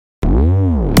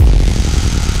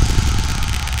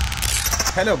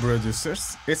Hello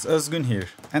Broducers, it's Özgün here,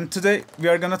 and today we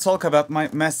are gonna talk about my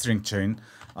mastering chain.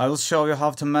 I will show you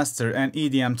how to master an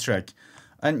EDM track,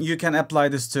 and you can apply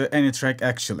this to any track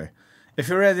actually. If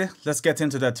you're ready, let's get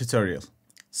into that tutorial.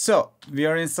 So, we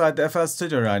are inside the FL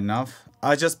Studio right now.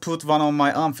 I just put one of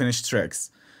my unfinished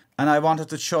tracks, and I wanted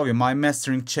to show you my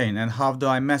mastering chain and how do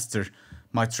I master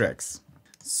my tracks.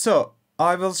 So,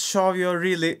 I will show you a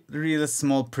really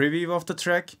small preview of the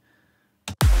track.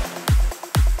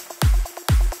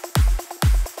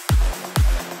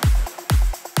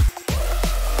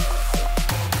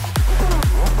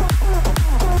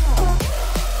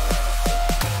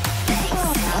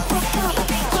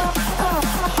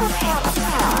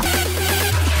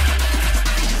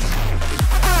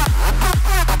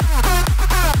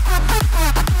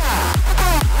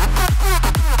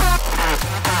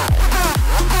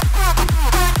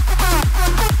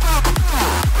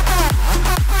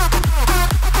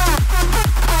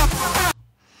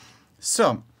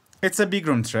 So, it's a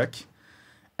bigroom track,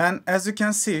 and as you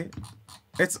can see,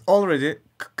 it's already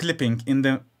clipping in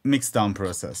the mixdown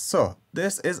process. So,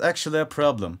 this is actually a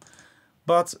problem.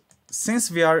 But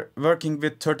since we are working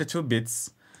with 32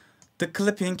 bits, the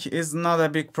clipping is not a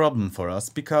big problem for us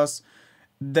because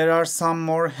there are some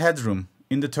more headroom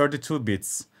in the 32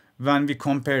 bits when we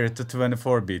compare it to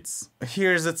 24 bits.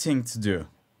 Here's the thing to do.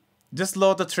 Just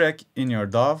load the track in your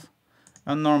DAW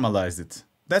and normalize it.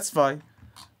 That's why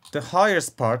the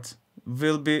highest part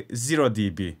will be 0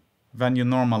 dB when you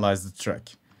normalize the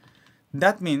track.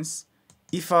 That means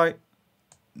if I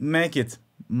make it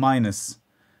minus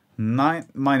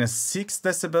 6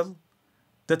 decibel,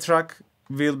 the track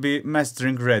will be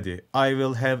mastering ready. I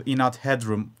will have enough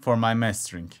headroom for my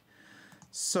mastering.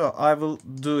 So I will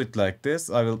do it like this.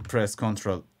 I will press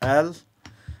Ctrl L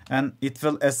and it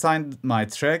will assign my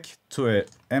track to an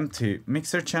empty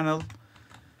mixer channel.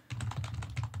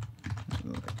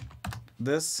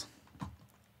 This,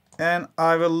 and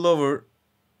I will lower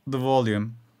the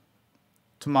volume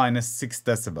to minus 6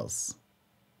 decibels.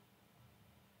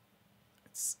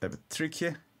 It's a bit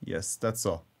tricky. Yes, that's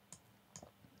all.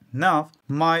 Now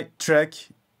my track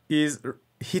is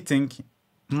hitting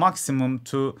maximum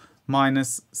to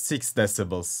minus 6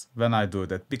 decibels when I do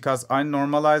that because I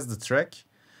normalize the track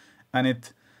and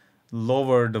it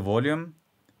lowered the volume,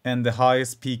 and the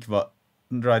highest peak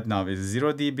right now is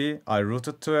 0 dB. I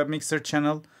routed to a mixer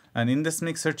channel, and in this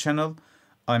mixer channel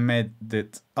I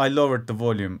lowered the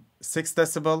volume 6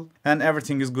 decibel, and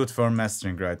everything is good for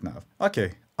mastering right now.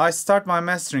 Okay, I start my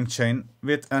mastering chain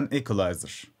with an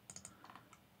equalizer.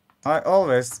 I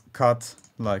always cut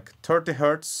like 30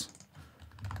 Hz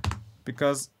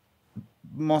because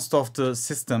most of the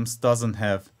systems doesn't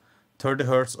have 30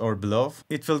 Hz or below.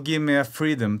 It will give me a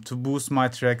freedom to boost my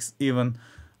tracks even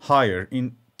higher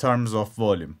in terms of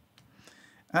volume.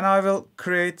 And I will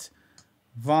create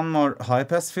one more high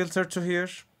pass filter to here,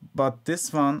 but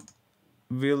this one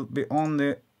will be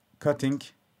only cutting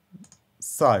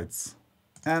sides,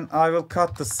 and I will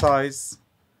cut the sides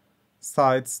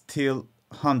till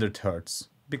 100 Hz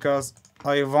because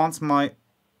I want my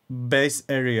bass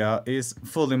area is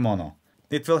fully mono.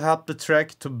 It will help the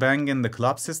track to bang in the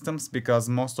club systems because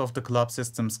most of the club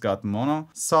systems got mono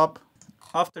sub.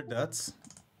 After that,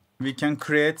 we can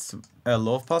create a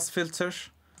low pass filter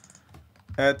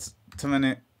at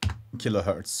 20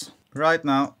 kHz. Right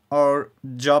now, our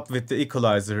job with the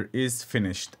equalizer is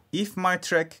finished. If my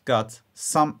track got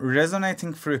some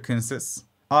resonating frequencies,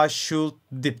 I should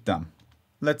dip them.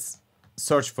 Let's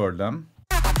search for them.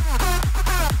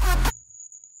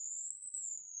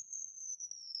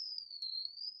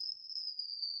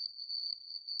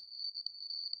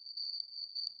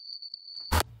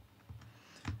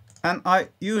 And I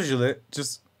usually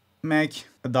just make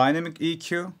a dynamic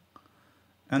EQ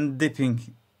and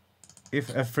dipping if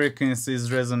a frequency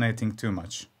is resonating too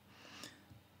much.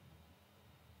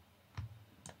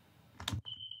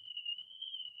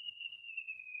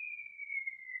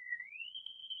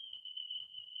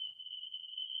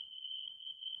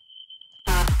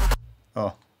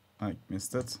 Oh, I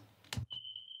missed it.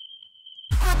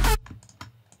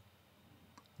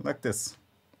 Like this.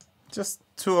 Just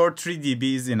 2 or 3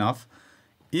 dB is enough.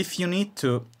 If you need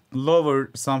to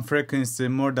lower some frequency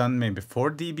more than maybe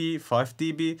 4 dB, 5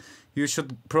 dB, you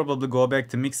should probably go back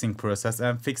to mixing process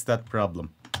and fix that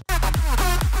problem.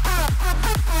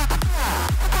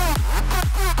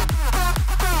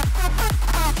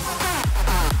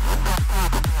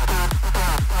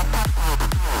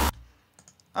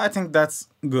 I think that's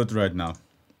good right now.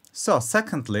 So,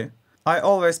 secondly, I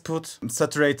always put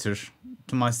Saturator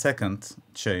to my second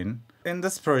chain. In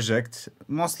this project,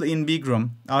 mostly in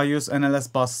bigroom, I use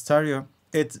NLS bus stereo,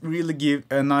 it really gives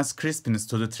a nice crispiness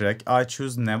to the track. I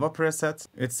choose Neva preset.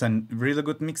 It's a really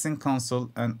good mixing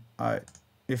console, and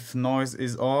if noise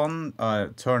is on, I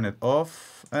turn it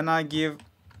off and I give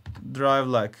drive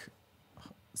like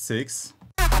 6.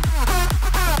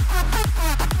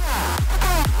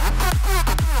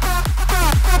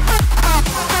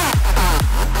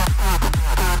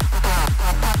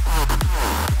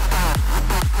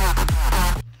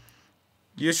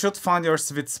 You should find your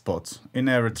sweet spot in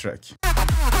every track.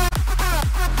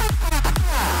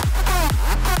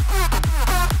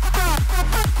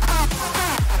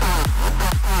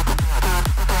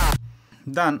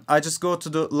 Then I just go to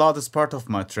the loudest part of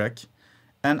my track,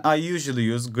 and I usually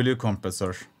use glue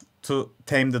compressor to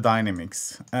tame the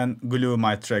dynamics and glue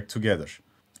my track together.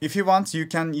 If you want, you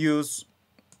can use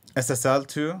SSL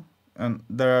too, and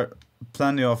there are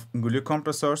plenty of glue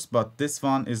compressors, but this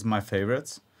one is my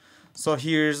favorite. So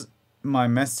here's my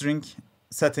mastering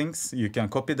settings. You can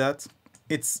copy that.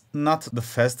 It's not the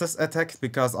fastest attack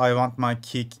because I want my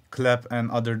kick, clap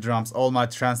and other drums, all my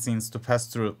transients to pass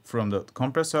through from the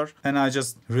compressor. And I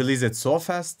just release it so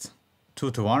fast,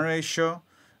 2:1 ratio,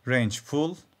 range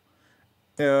full.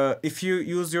 If you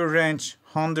use your range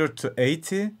 100 to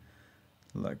 80,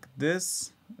 like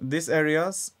these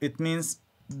areas, it means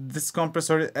this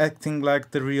compressor is acting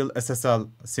like the real SSL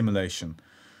simulation.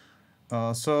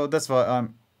 So that's why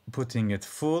I'm putting it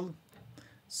full.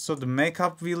 So the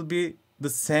makeup will be the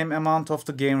same amount of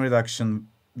the gain reduction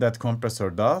that compressor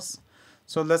does.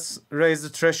 So let's raise the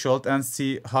threshold and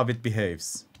see how it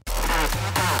behaves.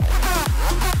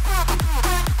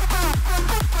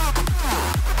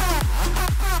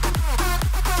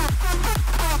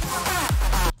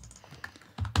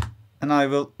 And I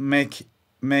will make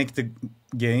the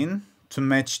gain to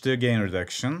match the gain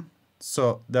reduction.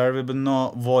 So there will be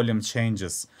no volume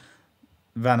changes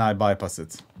when I bypass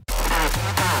it.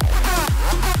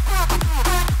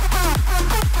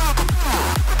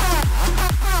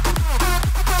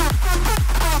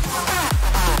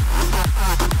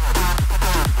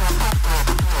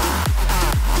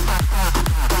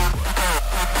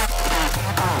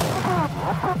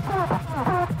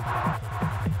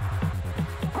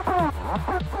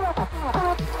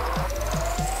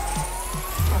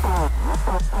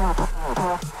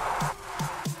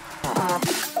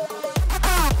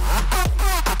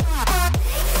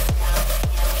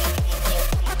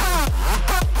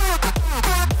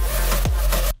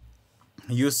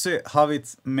 You see how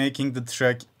it's making the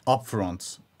track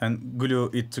upfront and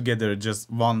glue it together, just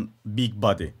one big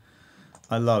body.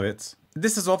 I love it.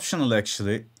 This is optional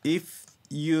actually. If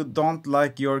you don't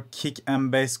like your kick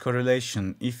and bass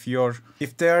correlation, if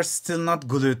they are still not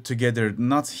glued together,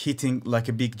 not hitting like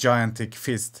a big gigantic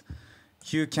fist,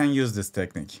 you can use this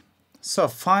technique. So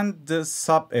find the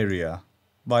sub area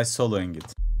by soloing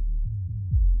it.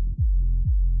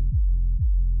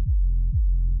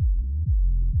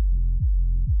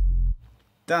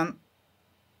 Then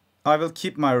I will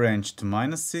keep my range to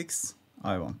 -6.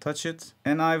 I won't touch it.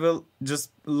 And I will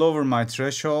just lower my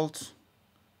threshold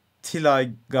till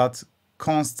I got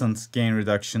constant gain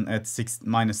reduction at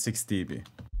 -6 dB.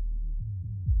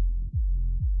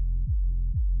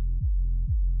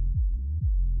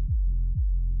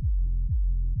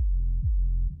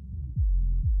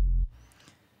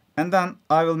 And then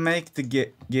I will make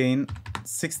the gain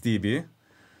 6 dB.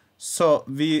 So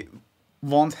we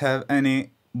won't have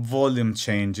any volume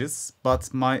changes,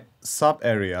 but my sub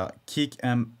area, kick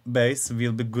and bass,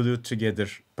 will be glued together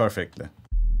perfectly.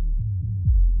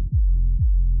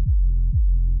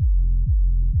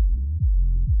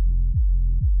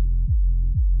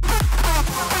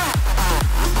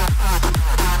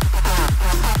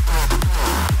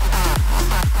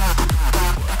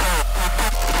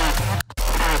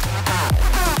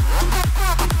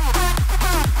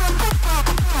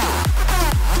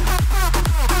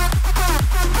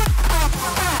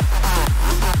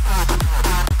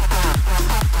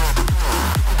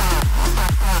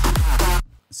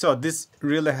 So this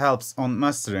really helps on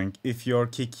mastering. If your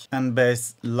kick and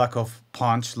bass lack of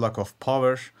punch, lack of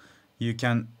power, you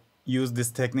can use this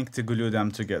technique to glue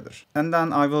them together. And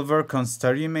then I will work on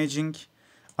stereo imaging.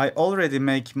 I already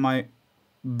make my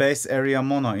bass area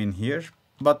mono in here,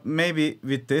 but maybe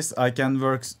with this I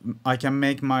can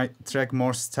make my track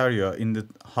more stereo in the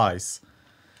highs.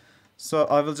 So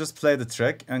I will just play the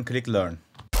track and click learn.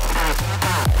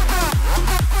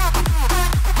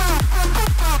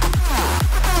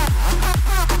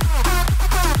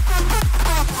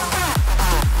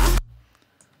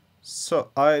 So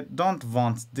I don't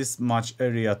want this much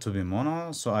area to be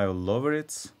mono, so I will lower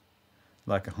it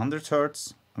like 100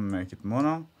 Hz and make it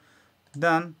mono.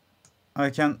 Then I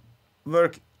can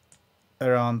work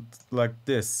around like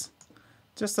this.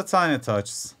 Just a tiny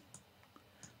touch.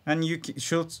 And you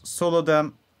should solo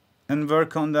them and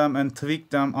work on them and tweak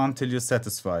them until you're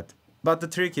satisfied. But the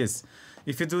trick is,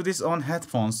 if you do this on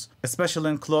headphones, especially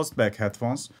in closed back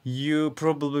headphones, you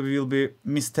probably will be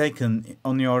mistaken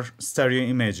on your stereo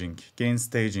imaging, gain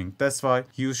staging. That's why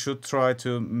you should try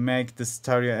to make the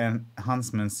stereo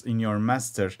enhancements in your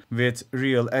master with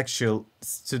real actual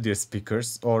studio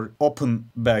speakers or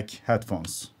open back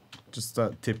headphones. Just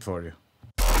a tip for you.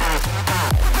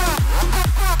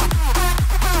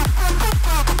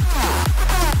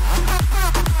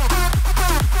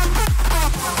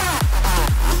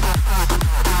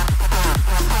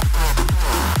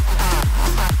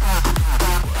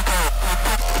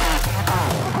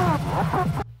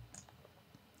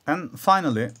 And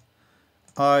finally,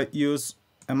 I use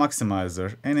a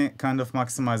maximizer. Any kind of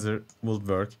maximizer will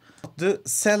work. The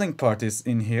selling part is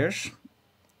in here.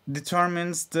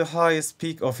 Determines the highest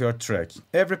peak of your track.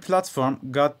 Every platform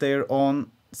got their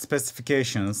own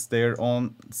specifications, their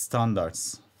own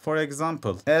standards. For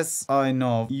example, as I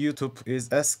know, YouTube is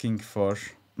asking for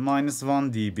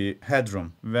 -1 dB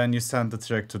headroom when you send the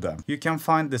track to them. You can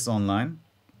find this online.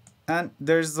 And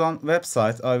there's one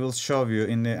website I will show you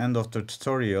in the end of the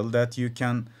tutorial that you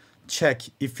can check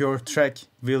if your track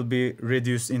will be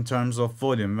reduced in terms of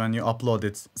volume when you upload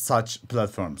it such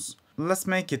platforms. Let's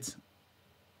make it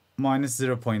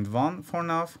 -0.1 for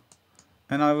now.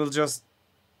 And I will just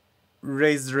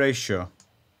raise the ratio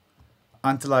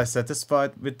until I'm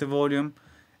satisfied with the volume.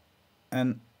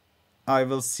 And I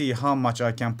will see how much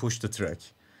I can push the track.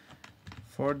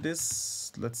 For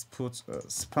this, let's put a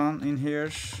span in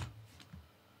here.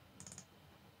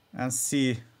 And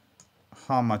see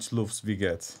how much loops we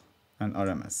get and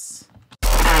RMS.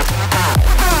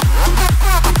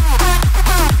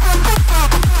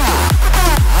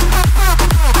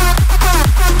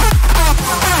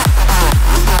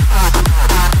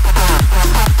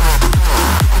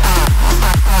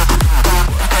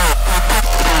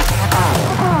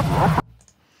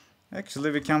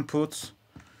 Actually, we can put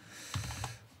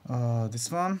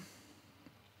this one.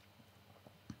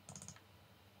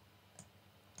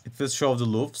 It will show the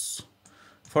loops.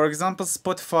 For example,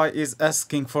 Spotify is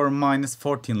asking for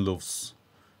 -14 loops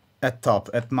at top,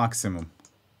 at maximum.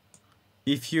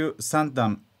 If you send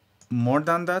them more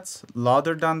than that,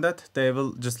 louder than that, they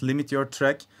will just limit your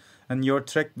track and your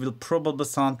track will probably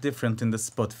sound different in the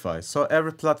Spotify. So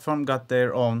every platform got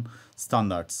their own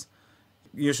standards.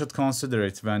 You should consider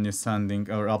it when you're sending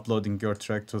or uploading your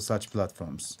track to such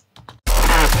platforms.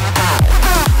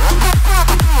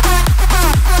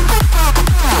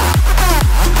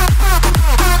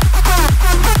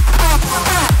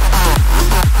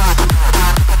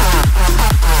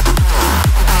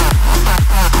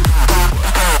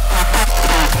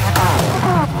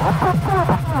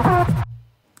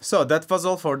 So that was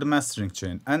all for the mastering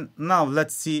chain. And now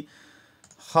let's see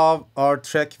how our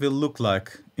track will look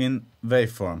like in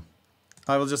waveform.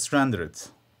 I will just render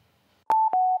it.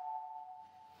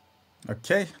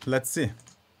 Okay, let's see.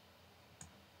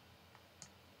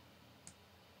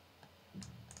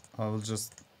 I will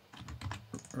just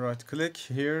right click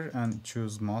here and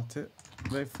choose multi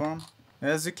waveform.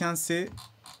 As you can see,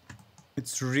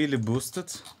 it's really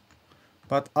boosted,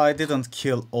 but I didn't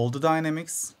kill all the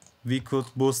dynamics. We could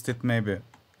boost it maybe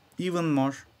even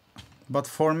more, but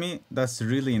for me that's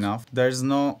really enough. There's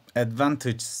no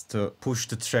advantage to push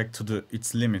the track to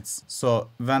its limits.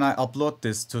 So when I upload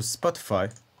this to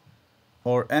Spotify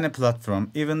or any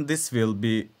platform, even this will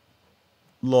be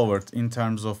lowered in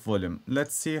terms of volume.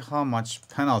 Let's see how much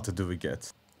penalty do we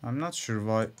get. I'm not sure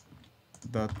why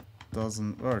that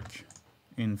doesn't work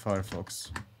in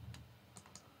Firefox.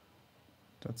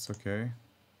 That's okay.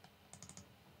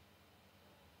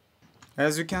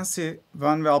 As you can see,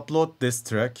 when we upload this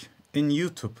track in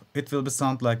YouTube, it will be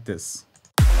sound like this.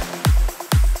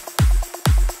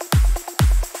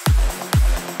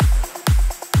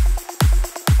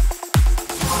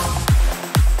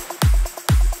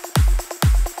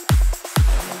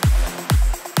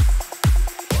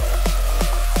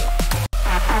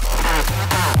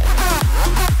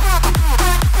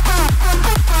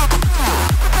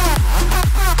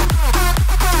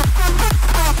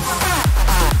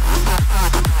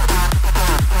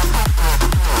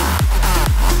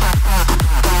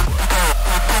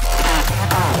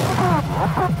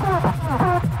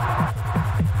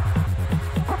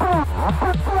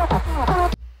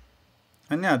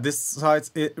 And yeah, this site,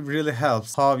 it really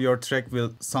helps how your track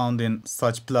will sound in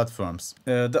such platforms.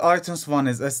 The iTunes one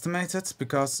is estimated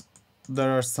because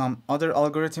there are some other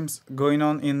algorithms going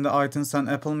on in the iTunes and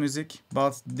Apple Music,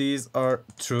 but these are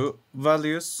true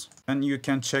values. and you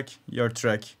can check your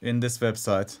track in this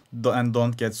website. And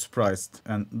don't get surprised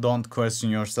and don't question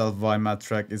yourself why my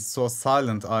track is so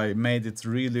silent. I made it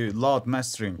really loud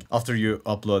mastering after you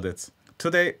upload it.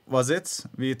 Today was it.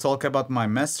 We talk about my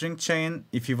mastering chain.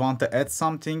 If you want to add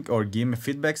something or give me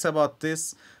feedbacks about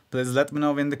this, please let me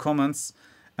know in the comments.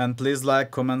 And please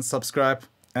like, comment, subscribe.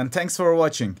 And thanks for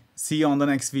watching. See you on the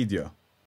next video.